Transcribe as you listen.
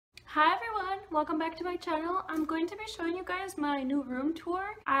Hi everyone, welcome back to my channel. I'm going to be showing you guys my new room tour.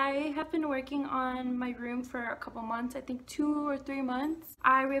 I have been working on my room for a couple months, I think 2 or 3 months.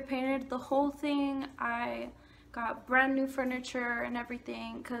 I repainted the whole thing. I got brand new furniture and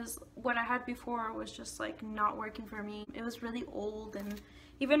everything because what I had before was just like not working for me. It was really old and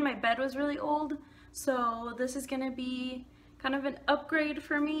even my bed was really old. So this is gonna be kind of an upgrade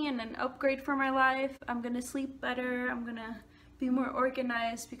for me and an upgrade for my life. I'm gonna sleep better. I'm gonna be more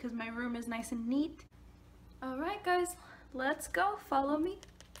organized because my room is nice and neat. Alright guys, let's go. Follow me.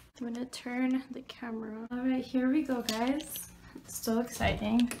 I'm gonna turn the camera. Alright, here we go guys. It's so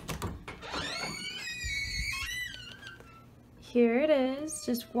exciting. Here it is,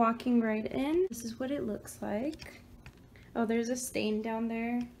 just walking right in. This is what it looks like. Oh, there's a stain down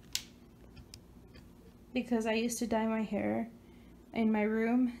there because I used to dye my hair in my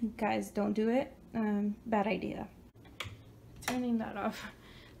room. Guys, don't do it. Bad idea. Turning that off.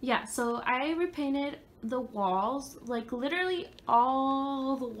 Yeah, so I repainted the walls, like literally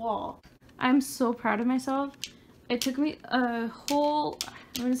all the wall. I'm so proud of myself. It took me a whole,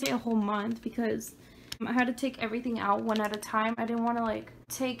 I'm gonna say a whole month because I had to take everything out one at a time. I didn't want to like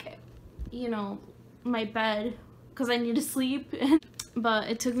take, you know, my bed because I need to sleep. But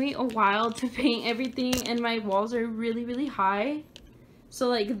it took me a while to paint everything and my walls are really high. So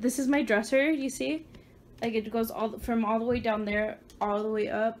like this is my dresser, you see? Like it goes from all the way down there all the way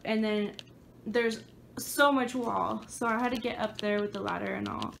up, and then there's so much wall, so I had to get up there with the ladder and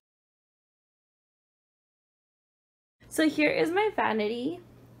all. So here is my vanity.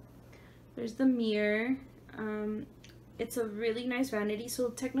 There's the mirror. It's a really nice vanity. So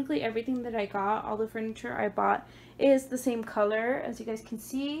technically everything that I got, all the furniture I bought, is the same color as you guys can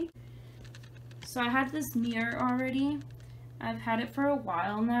see. So I had this mirror already. I've had it for a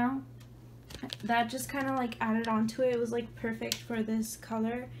while now. That just kind of like added on to it. It was like perfect for this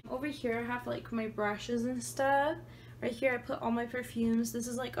color. Over here I have like my brushes and stuff. Right here I put all my perfumes. This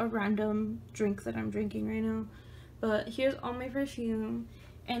is like a random drink that I'm drinking right now, but here's all my perfume.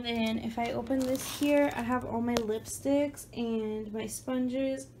 And then if I open this here, I have all my lipsticks and my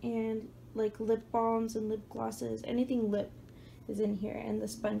sponges and like lip balms and lip glosses. Anything lip is in here, and the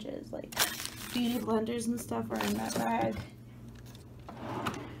sponges, like beauty blenders and stuff, are in that bag.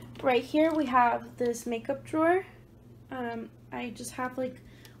 Right here we have this makeup drawer. I just have like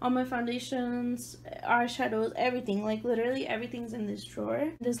all my foundations, eyeshadows, everything, like literally everything's in this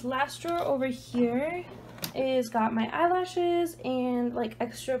drawer. This last drawer over here is got my eyelashes and like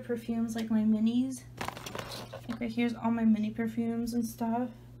extra perfumes, like my minis. Like right here's all my mini perfumes and stuff,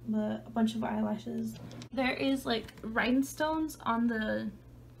 but a bunch of eyelashes. There is like rhinestones on the,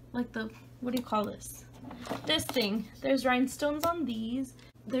 like the, what do you call this? This thing. There's rhinestones on these.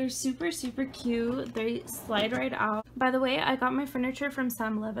 They're super cute. They slide right out. By the way, I got my furniture from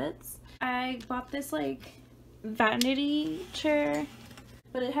Levitz. I bought this like vanity chair,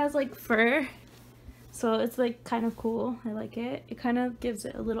 but it has like fur, so it's like kind of cool. I like it. It kind of gives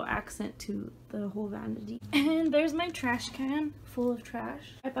it a little accent to the whole vanity. And there's my trash can full of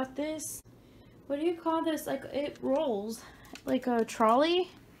trash. I bought this, what do you call this? Like it rolls like a trolley.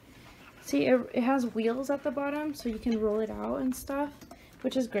 See, it has wheels at the bottom so you can roll it out and stuff,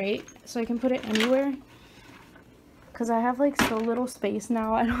 which is great. So I can put it anywhere because I have like so little space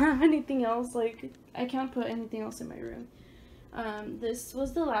now. I don't have anything else. Like I can't put anything else in my room. This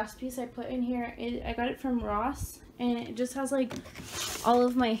was the last piece I put in here. I got it from Ross, and it just has like all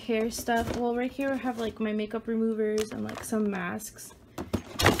of my hair stuff. Well, right here I have like my makeup removers and like some masks.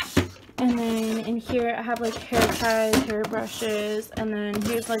 And then in here I have like hair ties, hair brushes, and then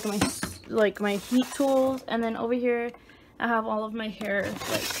here's like my heat tools. And then over here I have all of my hair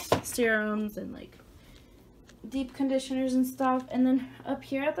like serums and like deep conditioners and stuff. And then up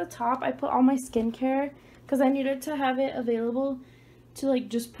here at the top I put all my skincare because I needed to have it available to like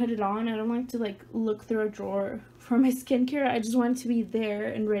just put it on. I don't like to like look through a drawer for my skincare. I just want it to be there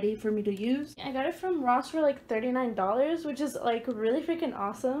and ready for me to use. I got it from Ross for like $39, which is like really freaking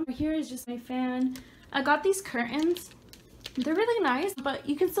awesome. Here is just my fan. I got these curtains. They're really nice, but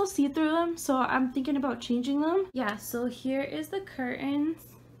you can still see through them, so I'm thinking about changing them. Yeah, so here is the curtains.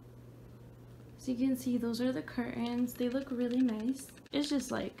 So you can see those are the curtains. They look really nice. It's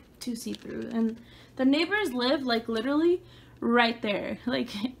just like too see-through, and the neighbors live like literally right there. Like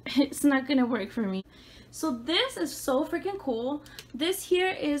it's not gonna work for me. So this is so freaking cool. This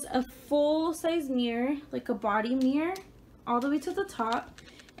here is a full-size mirror, like a body mirror, all the way to the top.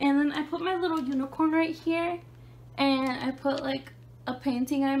 And then I put my little unicorn right here. And I put like a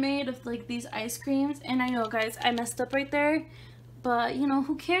painting I made of like these ice creams. And I know guys, I messed up right there, but you know,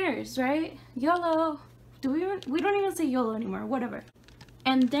 who cares, right? YOLO. We don't even say YOLO anymore, whatever.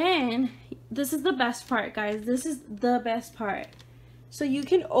 And then this is the best part, guys. This is the best part. So you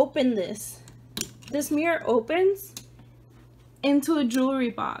can open this. This mirror opens into a jewelry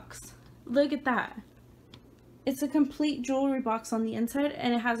box. Look at that. It's a complete jewelry box on the inside,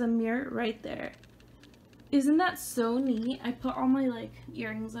 and it has a mirror right there. Isn't that so neat? I put all my like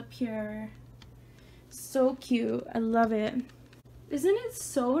earrings up here. So cute. I love it. Isn't it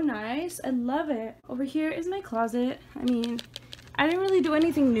so nice? I love it. Over here is my closet. I mean, I didn't really do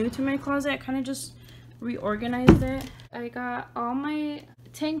anything new to my closet. I kind of just reorganized it. I got all my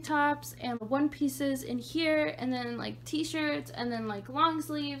tank tops and one pieces in here, and then like t-shirts, and then like long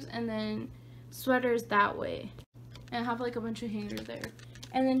sleeves, and then sweaters that way. And I have like a bunch of hangers there.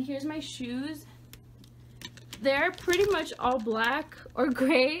 And then here's my shoes. They're pretty much all black or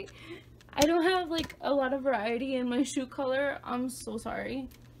gray. I don't have like a lot of variety in my shoe color. I'm so sorry.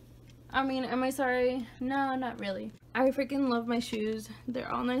 I mean, am I sorry? No, not really. I freaking love my shoes. They're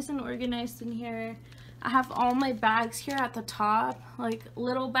all nice and organized in here. I have all my bags here at the top. Like,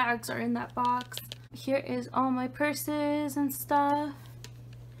 little bags are in that box. Here is all my purses and stuff.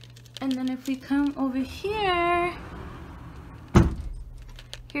 And then if we come over here,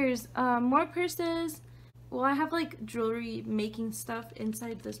 here's more purses. Well, I have like jewelry making stuff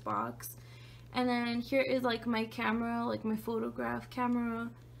inside this box. And then here is like my camera, like my photograph camera.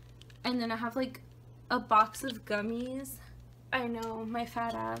 And then I have like a box of gummies. I know, my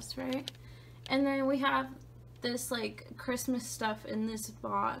fat ass, right? And then we have this like Christmas stuff in this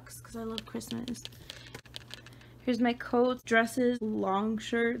box because I love Christmas. Here's my coats, dresses, long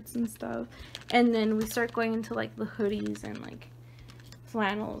shirts and stuff. And then we start going into like the hoodies and like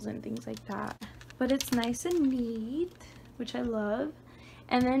flannels and things like that. But it's nice and neat, which I love.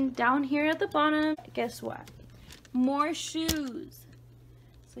 And then down here at the bottom, guess what? More shoes.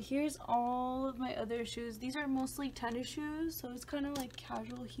 So here's all of my other shoes. These are mostly tennis shoes, so it's kind of like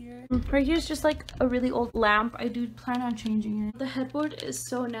casual here. Right here is just like a really old lamp. I do plan on changing it. The headboard is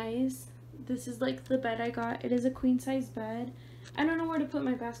so nice. This is like the bed I got. It is a queen size bed. I don't know where to put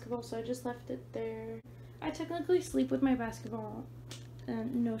my basketball, so I just left it there. I technically sleep with my basketball,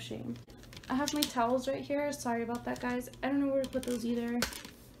 and no shame. I have my towels right here. Sorry about that, guys. I don't know where to put those either.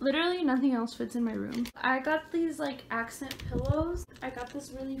 Literally nothing else fits in my room. I got these like accent pillows. I got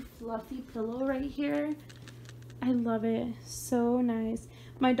this really fluffy pillow right here. I love it. So nice.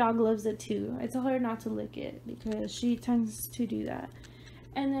 My dog loves it too. I tell her not to lick it because she tends to do that.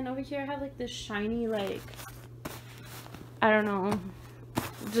 And then over here I have like this shiny, like, I don't know,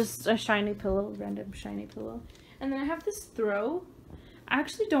 just a shiny pillow, random shiny pillow. And then I have this throw. I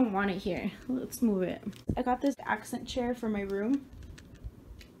actually don't want it here. Let's move it. I got this accent chair for my room.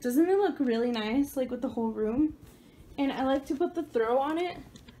 Doesn't it look really nice, like with the whole room? And I like to put the throw on it.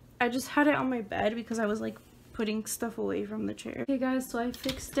 I just had it on my bed because I was like putting stuff away from the chair. Okay guys, so I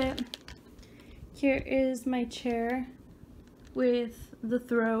fixed it. Here is my chair with the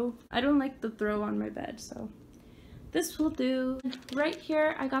throw. I don't like the throw on my bed, so this will do. Right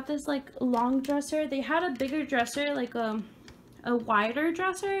here, I got this like long dresser. They had a bigger dresser, like a wider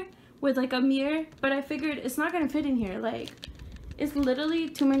dresser with like a mirror, but I figured it's not gonna fit in here. Like, it's literally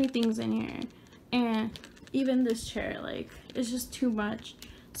too many things in here, and even this chair, like, it's just too much.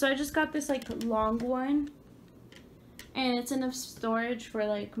 So I just got this like long one, and it's enough storage for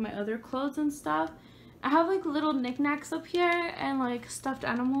like my other clothes and stuff. I have like little knickknacks up here and like stuffed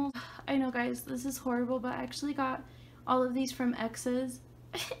animals. I know guys, this is horrible, but I actually got all of these from X's.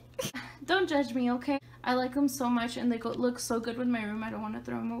 Don't judge me, okay? I like them so much, and they look so good with my room. I don't want to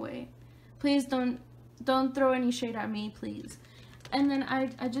throw them away. Please don't throw any shade at me, please. And then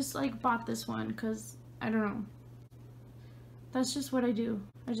I just like bought this one because I don't know. That's just what I do.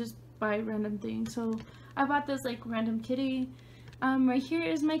 I just buy random things. So I bought this like random kitty. Right here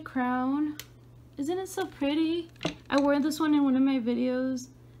is my crown. Isn't it so pretty? I wore this one in one of my videos.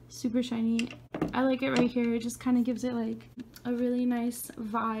 Super shiny. I like it right here. It just kind of gives it like a really nice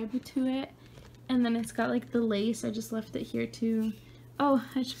vibe to it. And then it's got like the lace. I just left it here too. Oh,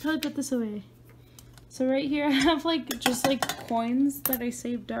 I should probably put this away. So right here I have like just like coins that I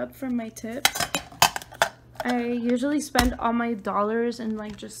saved up from my tips. I usually spend all my dollars and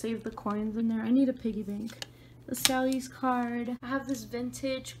like just save the coins in there. I need a piggy bank. The Sally's card. I have this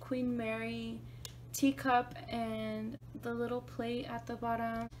vintage Queen Mary teacup and the little plate at the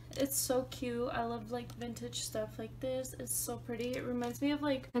bottom. It's so cute. I love like vintage stuff like this. It's so pretty. It reminds me of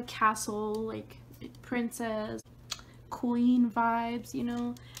like a castle, like princess, queen vibes, you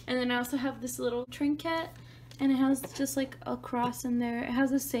know. And then I also have this little trinket, and it has just like a cross in there. It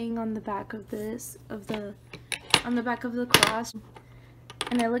has a saying on the back of this, on the back of the cross.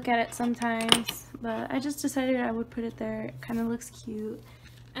 And I look at it sometimes, but I just decided I would put it there. It kind of looks cute.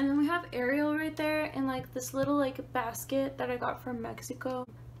 And then we have Ariel right there in like this little like basket that I got from Mexico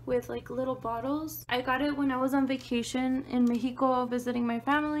with like little bottles. I got it when I was on vacation in Mexico visiting my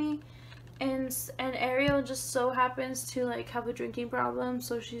family. And Ariel just so happens to like have a drinking problem,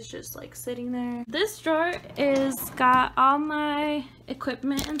 so she's just like sitting there. This drawer is got all my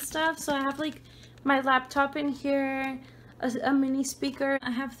equipment and stuff. So I have like my laptop in here, a mini speaker.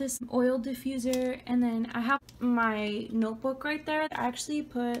 I have this oil diffuser, and then I have my notebook right there. I actually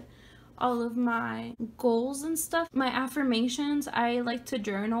put all of my goals and stuff, my affirmations. I like to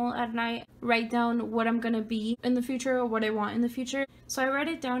journal at night, write down what I'm gonna be in the future or what I want in the future. So I write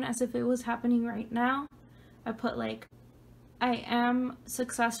it down as if it was happening right now. I put like, I am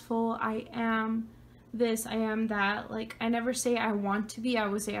successful, I am this, I am that. Like, I never say I want to be, I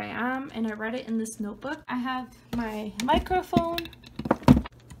would say I am, and I write it in this notebook. I have my microphone.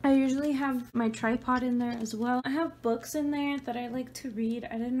 I usually have my tripod in there as well. I have books in there that I like to read.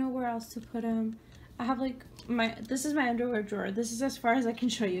 I didn't know where else to put them. I have like this is my underwear drawer. This is as far as I can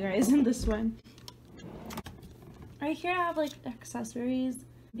show you guys in this one. Right here I have like accessories,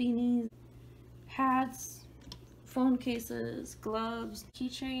 beanies, hats, phone cases, gloves,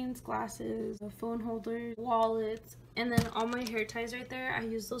 keychains, glasses, phone holders, wallets, and then all my hair ties right there. I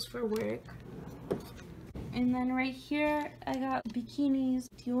use those for work. And then right here, I got bikinis,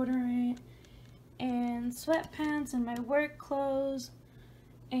 deodorant, and sweatpants, and my work clothes,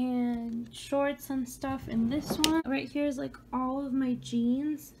 and shorts and stuff. And this one right here is like all of my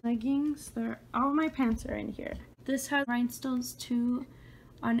jeans, leggings. All my pants are in here. This has rhinestones too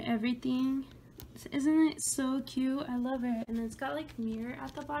on everything. Isn't it so cute? I love it. And it's got like mirror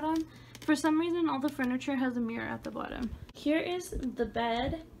at the bottom. For some reason, all the furniture has a mirror at the bottom. Here is the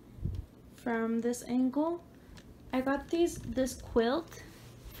bed. From this angle, I got this quilt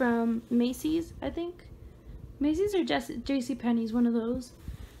from Macy's, I think. Macy's or JCPenney's, one of those.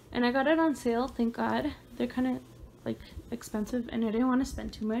 And I got it on sale, thank God. They're kind of like expensive, and I didn't want to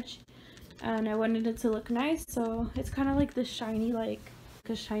spend too much. And I wanted it to look nice, so it's kind of like this shiny, like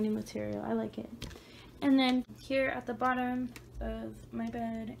a shiny material. I like it. And then here at the bottom of my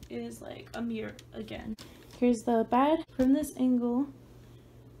bed is like a mirror again. Here's the bed from this angle.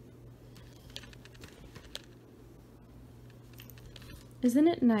 Isn't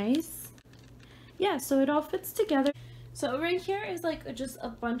it nice? Yeah, so it all fits together. So right here is like just a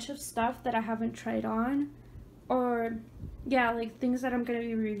bunch of stuff that I haven't tried on, or yeah, like things that I'm gonna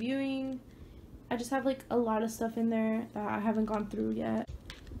be reviewing. I just have like a lot of stuff in there that I haven't gone through yet.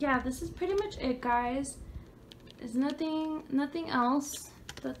 Yeah, this is pretty much it, guys. There's nothing else.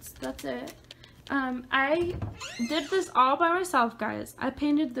 That's it. I did this all by myself, guys. I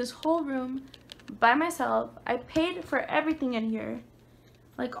painted this whole room by myself. I paid for everything in here.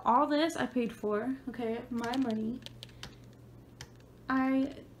 Like all this I paid for, okay, my money.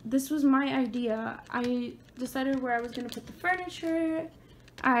 This was my idea. I decided where I was gonna put the furniture.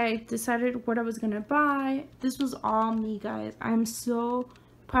 I decided what I was gonna buy. This was all me, guys. I'm so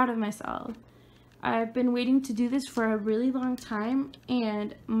proud of myself. I've been waiting to do this for a really long time,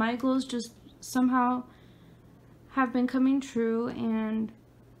 and my goals just somehow have been coming true, and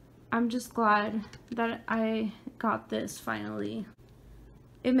I'm just glad that I got this finally.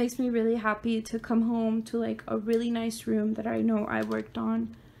 It makes me really happy to come home to like a really nice room that I know I worked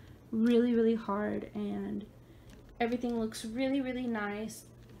on really hard, and everything looks really nice.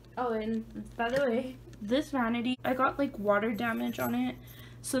 Oh, and by the way, this vanity, I got like water damage on it,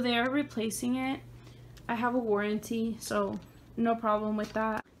 so they are replacing it. I have a warranty, so no problem with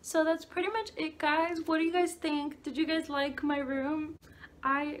that. So that's pretty much it, guys. What do you guys think? Did you guys like my room?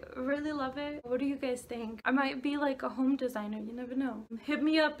 I really love it. What do you guys think? I might be like a home designer, you never know. Hit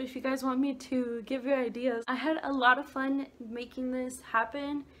me up if you guys want me to give you ideas. I had a lot of fun making this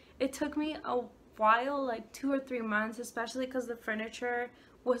happen. It took me a while, like 2 or 3 months, especially because the furniture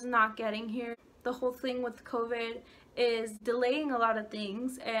was not getting here. The whole thing with COVID is delaying a lot of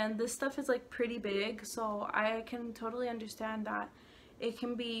things, and this stuff is like pretty big, so I can totally understand that it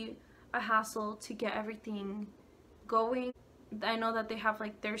can be a hassle to get everything going. I know that they have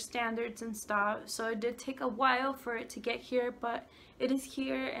like their standards and stuff, so it did take a while for it to get here, but it is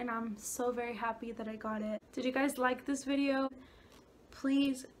here, and I'm so very happy that I got it. Did you guys like this video?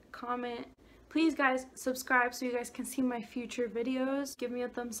 Please comment. Please, guys, subscribe so you guys can see my future videos. Give me a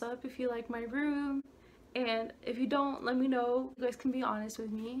thumbs up if you like my room, and if you don't, let me know. You guys can be honest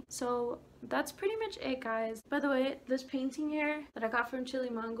with me. So that's pretty much it, guys. By the way, this painting here that I got from Chili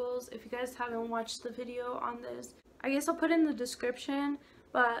Mongols, if you guys haven't watched the video on this, I guess I'll put in the description,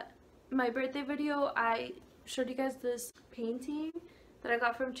 but my birthday video, I showed you guys this painting that I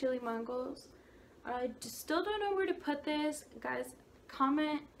got from Chili Mongols. I just still don't know where to put this. Guys,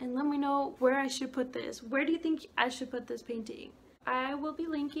 comment and let me know where I should put this. Where do you think I should put this painting? I will be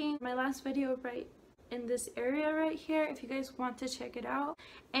linking my last video right in this area right here if you guys want to check it out,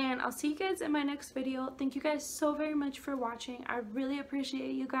 and I'll see you guys in my next video. Thank you guys so very much for watching. I really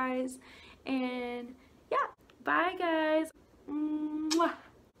appreciate you guys, and yeah, bye guys.